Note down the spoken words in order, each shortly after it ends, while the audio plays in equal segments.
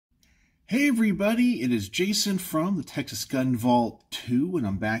Hey everybody, it is Jason from the Texas Gun Vault 2, and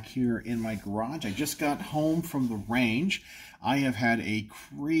I'm back here in my garage. I just got home from the range. I have had a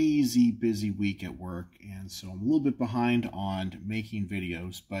crazy busy week at work, and so I'm a little bit behind on making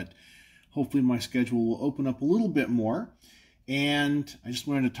videos, but hopefully my schedule will open up a little bit more. And I just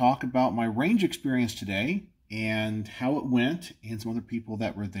wanted to talk about my range experience today and how it went, and some other people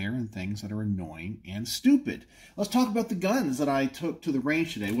that were there and things that are annoying and stupid. Let's talk about the guns that I took to the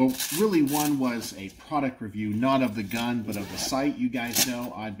range today. Well, really one was a product review, not of the gun, but of the sight. You guys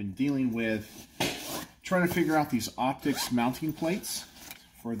know I've been dealing with trying to figure out these optics mounting plates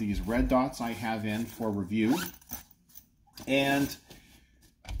for these red dots I have in for review. And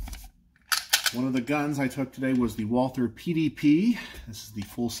one of the guns I took today was the Walther PDP. This is the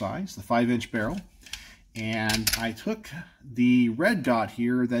full size, the 5-inch barrel. And I took the red dot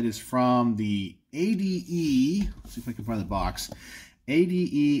here that is from the ADE, let's see if I can find the box,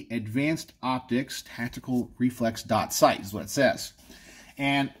 ADE Advanced Optics Tactical Reflex Dot Sight is what it says.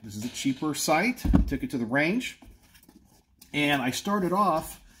 And this is a cheaper sight. I took it to the range. And I started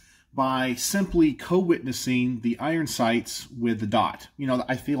off by simply co-witnessing the iron sights with the dot. You know,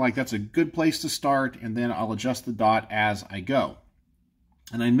 I feel like that's a good place to start, and then I'll adjust the dot as I go.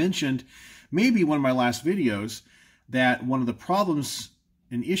 And I mentioned maybe one of my last videos that one of the problems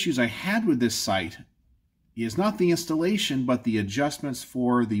and issues I had with this sight is not the installation, but the adjustments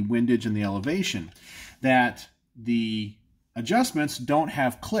for the windage and the elevation. That the adjustments don't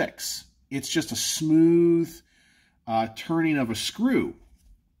have clicks. It's just a smooth turning of a screw.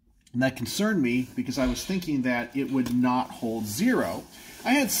 And that concerned me because I was thinking that it would not hold zero.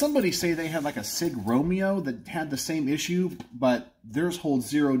 I had somebody say they had like a Sig Romeo that had the same issue, but theirs holds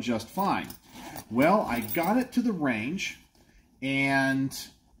zero just fine. Well, I got it to the range and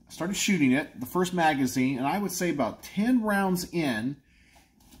started shooting it, the first magazine, and I would say about 10 rounds in,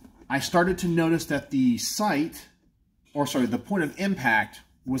 I started to notice that the sight, or sorry, the point of impact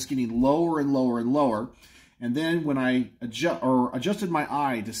was getting lower and lower and lower. And then when I adjusted my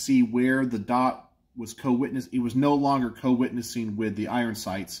eye to see where the dot was it was no longer co-witnessing with the iron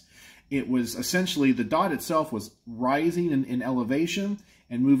sights. It was essentially, the dot itself was rising in elevation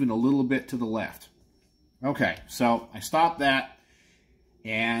and moving a little bit to the left. Okay, so I stopped that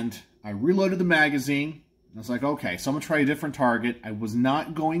and I reloaded the magazine. I was like, okay, so I'm gonna try a different target. I was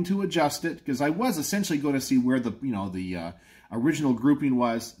not going to adjust it because I was essentially going to see where the original grouping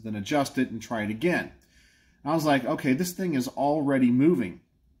was, then adjust it and try it again. I was like, okay, this thing is already moving.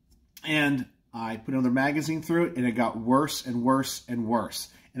 And I put another magazine through it, and it got worse and worse and worse.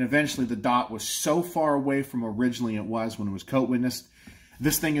 And eventually the dot was so far away from originally it was when it was co-witnessed.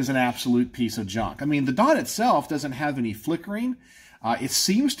 This thing is an absolute piece of junk. I mean, the dot itself doesn't have any flickering. It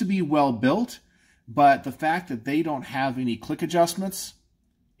seems to be well built, but the fact that they don't have any click adjustments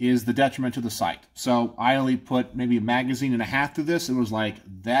is the detriment to the sight. So I only put maybe a magazine and a half to this. It was like,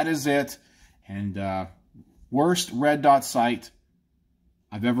 that is it. And worst red dot sight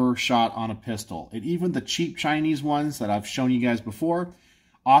I've ever shot on a pistol. And even the cheap Chinese ones that I've shown you guys before,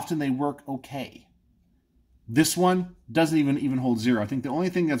 often they work okay. This one doesn't even hold zero. I think the only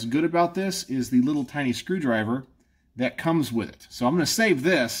thing that's good about this is the little tiny screwdriver that comes with it. So I'm going to save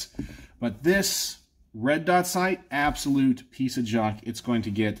this, but this red dot sight, absolute piece of junk. It's going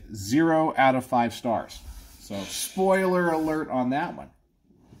to get 0 out of 5 stars. So spoiler alert on that one.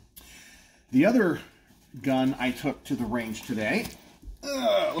 The other gun I took to the range today,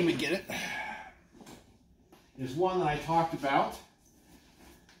 let me get it, is one that I talked about.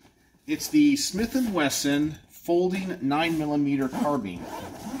 It's the Smith & Wesson folding 9mm carbine.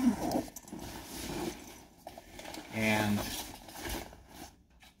 And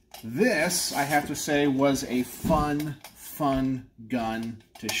this, I have to say, was a fun gun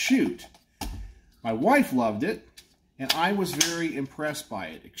to shoot. My wife loved it, and I was very impressed by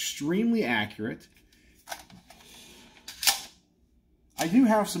it. Extremely accurate. I do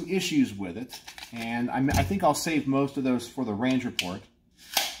have some issues with it, and I think I'll save most of those for the range report.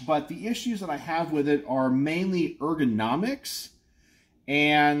 But the issues that I have with it are mainly ergonomics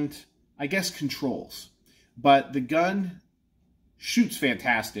and, I guess, controls. But the gun shoots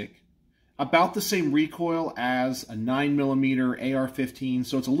fantastic. About the same recoil as a 9mm AR-15,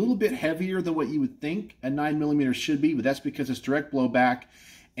 so it's a little bit heavier than what you would think a 9mm should be, but that's because it's direct blowback,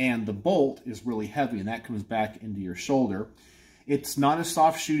 and the bolt is really heavy, and that comes back into your shoulder. It's not as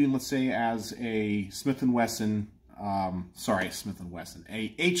soft shooting, let's say, as a Smith & Wesson,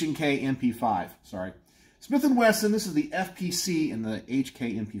 a H&K MP5, sorry. Smith & Wesson, this is the FPC and the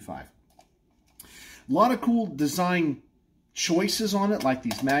HK MP5. A lot of cool design choices on it, like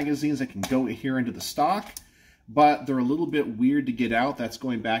these magazines that can go here into the stock. but they're a little bit weird to get out. That's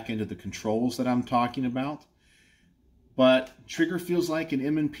going back into the controls that I'm talking about. But trigger feels like an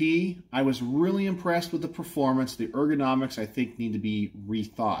M&P. I was really impressed with the performance. The ergonomics, I think, need to be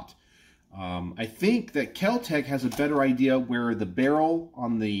rethought. I think that Kel-Tec has a better idea where the barrel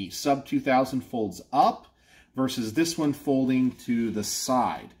on the Sub 2000 folds up versus this one folding to the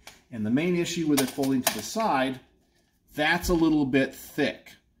side. And the main issue with it folding to the side, that's a little bit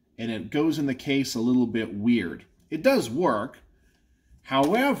thick. And it goes in the case a little bit weird. It does work.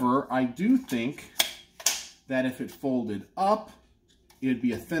 However, I do think that if it folded up, it'd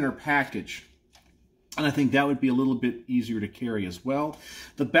be a thinner package. And I think that would be a little bit easier to carry as well.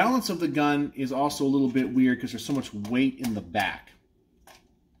 The balance of the gun is also a little bit weird because there's so much weight in the back.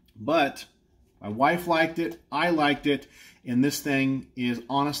 But my wife liked it, I liked it, and this thing is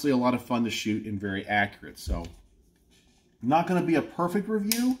honestly a lot of fun to shoot and very accurate. So, not going to be a perfect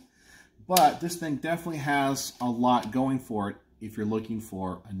review, but this thing definitely has a lot going for it if you're looking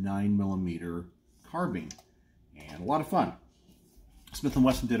for a 9mm carbine. And a lot of fun. Smith &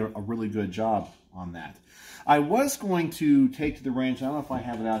 Wesson did a really good job on that. I was going to take to the range, I don't know if I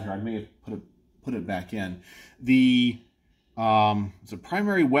have it out here, I may have put it back in. The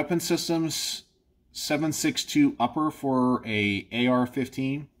Primary Weapon Systems 7.62 upper for a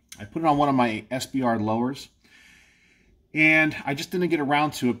AR-15. I put it on one of my SBR lowers. And I just didn't get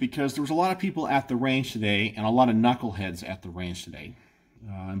around to it because there was a lot of people at the range today and a lot of knuckleheads at the range today.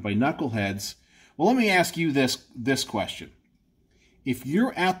 And by knuckleheads, well, let me ask you this question. If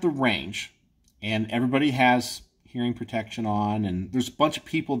you're at the range and everybody has hearing protection on and there's a bunch of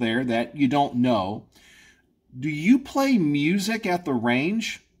people there that you don't know, do you play music at the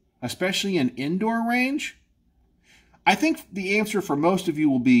range, especially an indoor range? I think the answer for most of you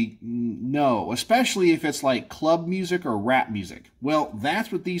will be no, especially if it's like club music or rap music. Well,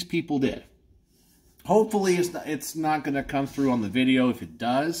 that's what these people did. Hopefully it's not going to come through on the video. If it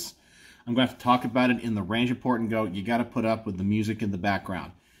does, I'm going to have to talk about it in the range report and go, you got to put up with the music in the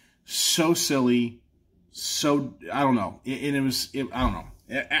background. So silly. So, I don't know. I don't know.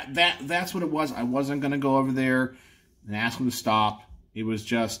 That's what it was. I wasn't going to go over there and ask them to stop. It was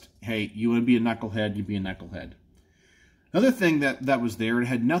just, hey, you want to be a knucklehead, you be a knucklehead. Another thing that was there, it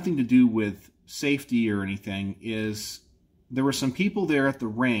had nothing to do with safety or anything, is there were some people there at the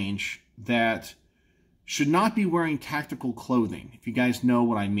range that should not be wearing tactical clothing, if you guys know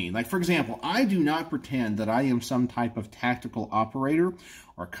what I mean. Like, for example, I do not pretend that I am some type of tactical operator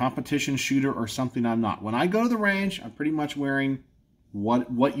or competition shooter or something I'm not. When I go to the range, I'm pretty much wearing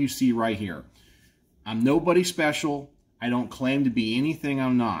what you see right here. I'm nobody special. I don't claim to be anything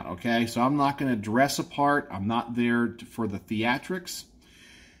I'm not, okay? So I'm not going to dress apart. I'm not there for the theatrics.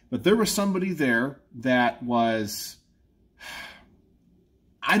 But there was somebody there that was,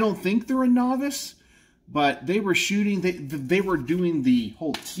 I don't think they're a novice, but they were shooting, they were doing the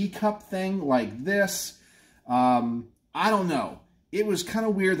whole teacup thing like this. I don't know. It was kind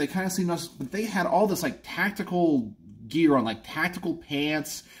of weird. They kind of seemed us, but they had all this like tactical gear on, like tactical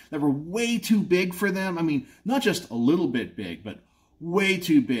pants that were way too big for them. I mean, not just a little bit big, but way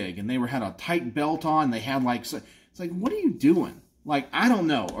too big. And they had a tight belt on. They had like, it's like, what are you doing? Like, I don't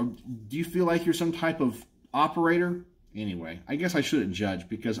know. Or do you feel like you're some type of operator? Anyway, I guess I shouldn't judge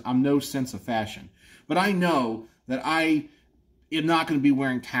because I'm no sense of fashion. But I know that I am not going to be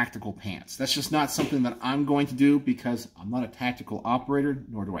wearing tactical pants. That's just not something that I'm going to do because I'm not a tactical operator,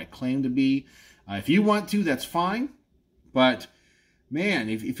 nor do I claim to be. If you want to, that's fine. But, man,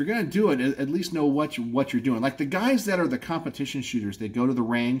 if you're going to do it, at least know what you're doing. Like the guys that are the competition shooters, they go to the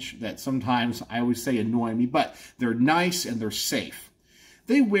range that sometimes, I always say, annoy me, but they're nice and they're safe.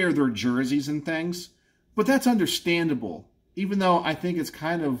 They wear their jerseys and things, but that's understandable, even though I think it's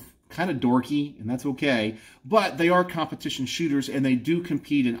kind of dorky, and that's okay, but they are competition shooters, and they do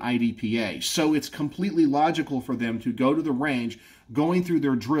compete in IDPA. So it's completely logical for them to go to the range, going through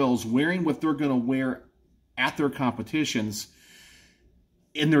their drills, wearing what they're going to wear at their competitions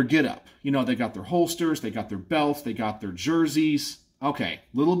in their get-up. You know, they got their holsters, they got their belts, they got their jerseys. Okay,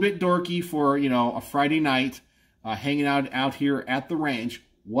 a little bit dorky for, you know, a Friday night, hanging out here at the range,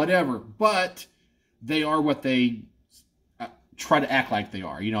 whatever, but they are what they try to act like they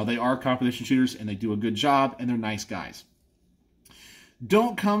are. You know, they are competition shooters, and they do a good job, and they're nice guys.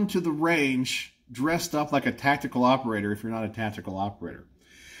 Don't come to the range dressed up like a tactical operator if you're not a tactical operator.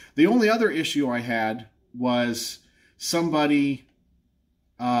 The only other issue I had was somebody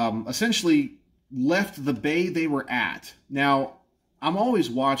essentially left the bay they were at. Now, I'm always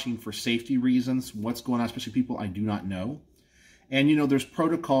watching for safety reasons, what's going on, especially people I do not know. And, you know, there's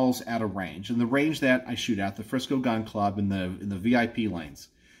protocols at a range. And the range that I shoot at, the Frisco Gun Club in the VIP lanes,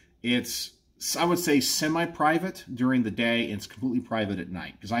 it's I would say semi-private during the day, and it's completely private at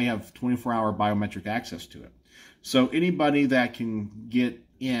night because I have 24-hour biometric access to it. So anybody that can get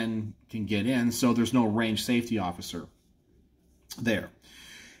in can get in, so there's no range safety officer there.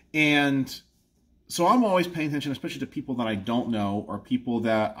 And so I'm always paying attention, especially to people that I don't know or people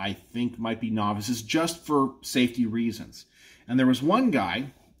that I think might be novices, just for safety reasons. And there was one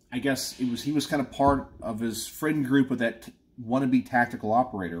guy, I guess he was kind of part of his friend group with that wannabe tactical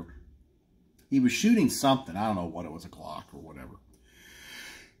operator. He was shooting something. I don't know what it was, a Glock or whatever.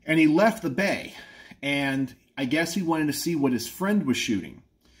 And he left the bay. And I guess he wanted to see what his friend was shooting.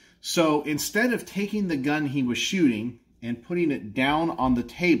 So instead of taking the gun he was shooting and putting it down on the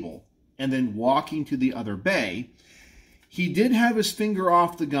table and then walking to the other bay, he did have his finger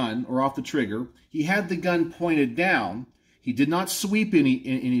off the gun, or off the trigger. He had the gun pointed down. He did not sweep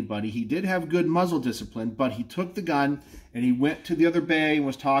anybody. He did have good muzzle discipline, but he took the gun and he went to the other bay and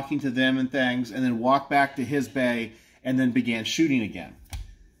was talking to them and things, and then walked back to his bay and then began shooting again.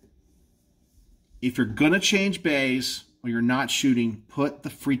 If you're going to change bays or you're not shooting, put the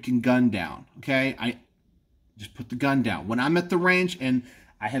freaking gun down, okay? Just put the gun down. When I'm at the range and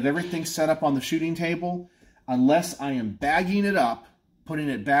I have everything set up on the shooting table, unless I am bagging it up, putting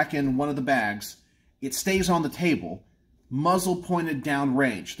it back in one of the bags, it stays on the table, muzzle pointed down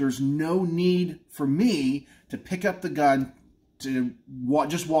range. There's no need for me to pick up the gun to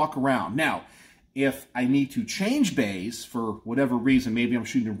just walk around. Now, if I need to change bays for whatever reason, maybe I'm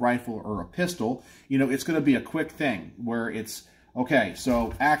shooting a rifle or a pistol, you know, it's going to be a quick thing where it's, okay,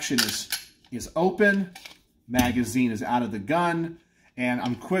 so action is open, magazine is out of the gun, and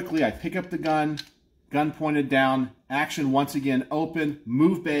I pick up the gun pointed down, action once again open,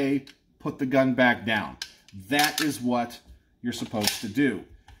 move bay, put the gun back down. That is what you're supposed to do.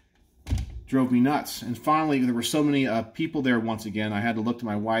 Drove me nuts. And finally, there were so many people there once again, I had to look to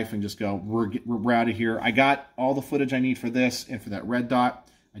my wife and just go, we're out of here. I got all the footage I need for this and for that red dot.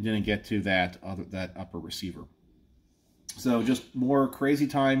 I didn't get to that upper receiver. So just more crazy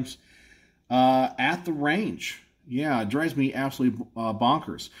times at the range. Yeah, it drives me absolutely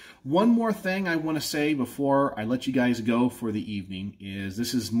bonkers. One more thing I want to say before I let you guys go for the evening is,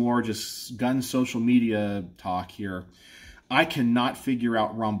 this is more just gun social media talk here. I cannot figure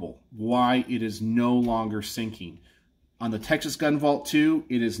out Rumble, why it is no longer syncing. On the Texas Gun Vault 2,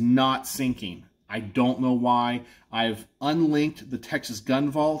 it is not syncing. I don't know why. I've unlinked the Texas Gun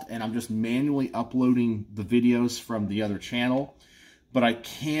Vault, and I'm just manually uploading the videos from the other channel. But I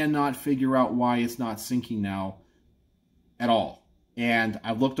cannot figure out why it's not syncing now at all. And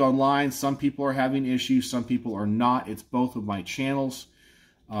I've looked online. Some people are having issues. Some people are not. It's both of my channels.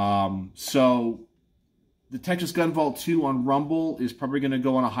 So the Texas Gun Vault 2 on Rumble is probably going to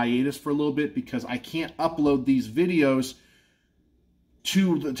go on a hiatus for a little bit because I can't upload these videos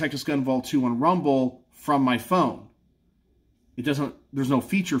to the Texas Gun Vault 2 on Rumble from my phone. It doesn't, there's no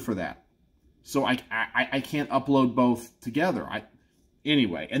feature for that. So I can't upload both together.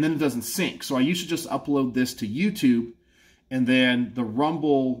 Anyway, and then it doesn't sync. So I used to just upload this to YouTube, and then the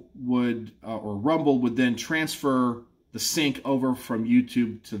Rumble would then transfer the sync over from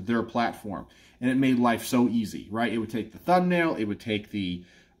YouTube to their platform. And it made life so easy, right? It would take the thumbnail, it would take the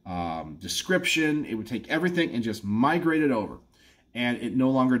description, it would take everything and just migrate it over. And it no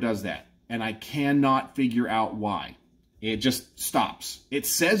longer does that. And I cannot figure out why. It just stops. It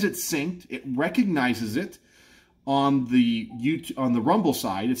says it's synced, it recognizes it on the Rumble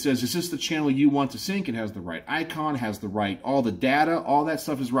side. It says, is this the channel you want to sync? It has the right icon, has the right, all the data, all that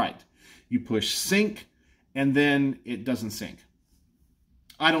stuff is right. You push sync, and then it doesn't sync.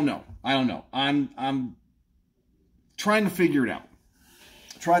 I don't know. I'm trying to figure it out.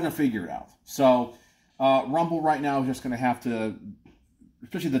 So Rumble right now is just going to have to,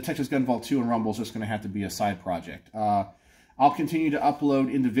 especially the Texas Gun Vault 2 and Rumble, is just going to have to be a side project. I'll continue to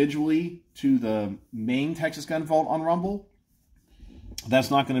upload individually to the main Texas Gun Vault on Rumble.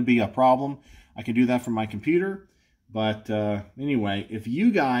 That's not going to be a problem. I can do that from my computer. But anyway, if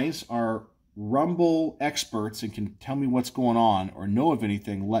you guys are Rumble experts and can tell me what's going on or know of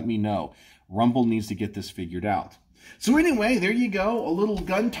anything, let me know. Rumble needs to get this figured out. So anyway, there you go. A little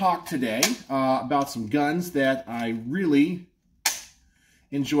gun talk today about some guns that I really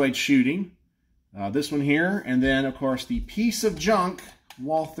enjoyed shooting. This one here, and then, of course, the piece of junk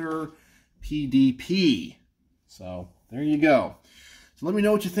Walther PDP. So there you go. So let me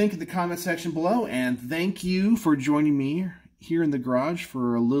know what you think in the comment section below, and thank you for joining me here in the garage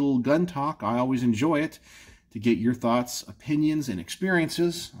for a little gun talk. I always enjoy it to get your thoughts, opinions, and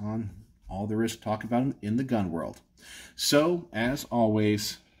experiences on all there is to talk about in the gun world. So, as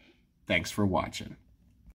always, thanks for watching.